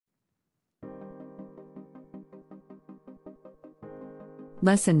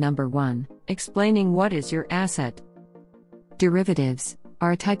Lesson number 1. Explaining what is your asset. Derivatives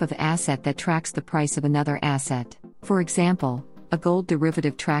are a type of asset that tracks the price of another asset. For example, a gold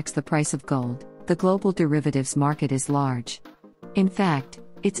derivative tracks the price of gold. The global derivatives market is large. In fact,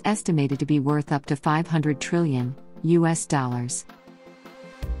 it's estimated to be worth up to $500 trillion US dollars.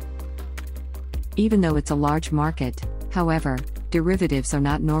 Even though it's a large market, however, derivatives are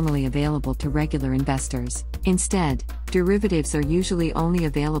not normally available to regular investors. Instead, derivatives are usually only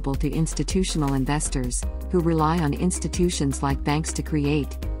available to institutional investors, who rely on institutions like banks to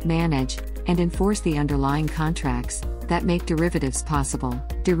create, manage, and enforce the underlying contracts that make derivatives possible.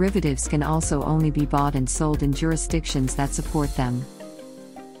 Derivatives can also only be bought and sold in jurisdictions that support them.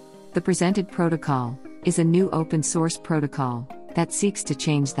 The presented protocol is a new open-source protocol that seeks to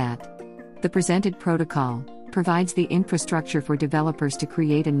change that. The presented protocol provides the infrastructure for developers to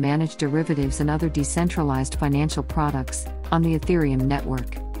create and manage derivatives and other decentralized financial products on the Ethereum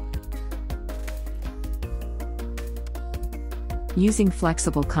network. Using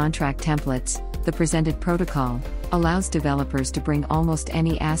flexible contract templates, the presented protocol allows developers to bring almost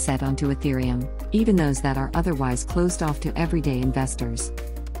any asset onto Ethereum, even those that are otherwise closed off to everyday investors.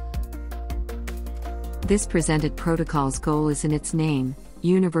 This presented protocol's goal is in its name: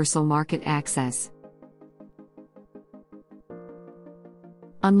 universal market access.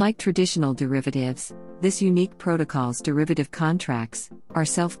 Unlike traditional derivatives, this unique protocol's derivative contracts are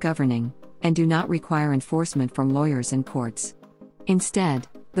self-governing and do not require enforcement from lawyers and courts. Instead,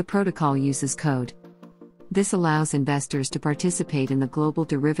 the protocol uses code. This allows investors to participate in the global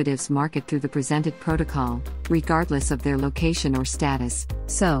derivatives market through the presented protocol, regardless of their location or status.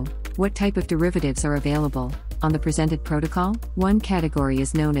 So, what type of derivatives are available on the presented protocol? One category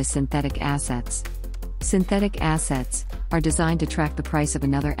is known as synthetic assets. Synthetic assets are designed to track the price of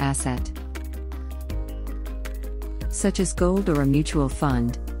another asset. Such as gold or a mutual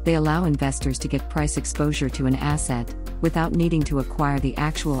fund, they allow investors to get price exposure to an asset without needing to acquire the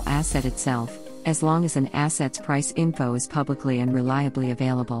actual asset itself, as long as an asset's price info is publicly and reliably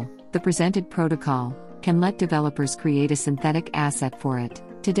available. The presented protocol can let developers create a synthetic asset for it.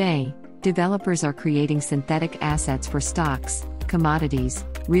 Today, developers are creating synthetic assets for stocks, commodities,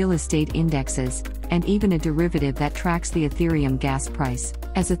 real estate indexes, and even a derivative that tracks the Ethereum gas price.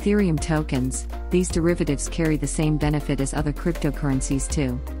 As Ethereum tokens, these derivatives carry the same benefit as other cryptocurrencies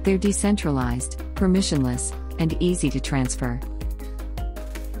too. They're decentralized, permissionless, and easy to transfer.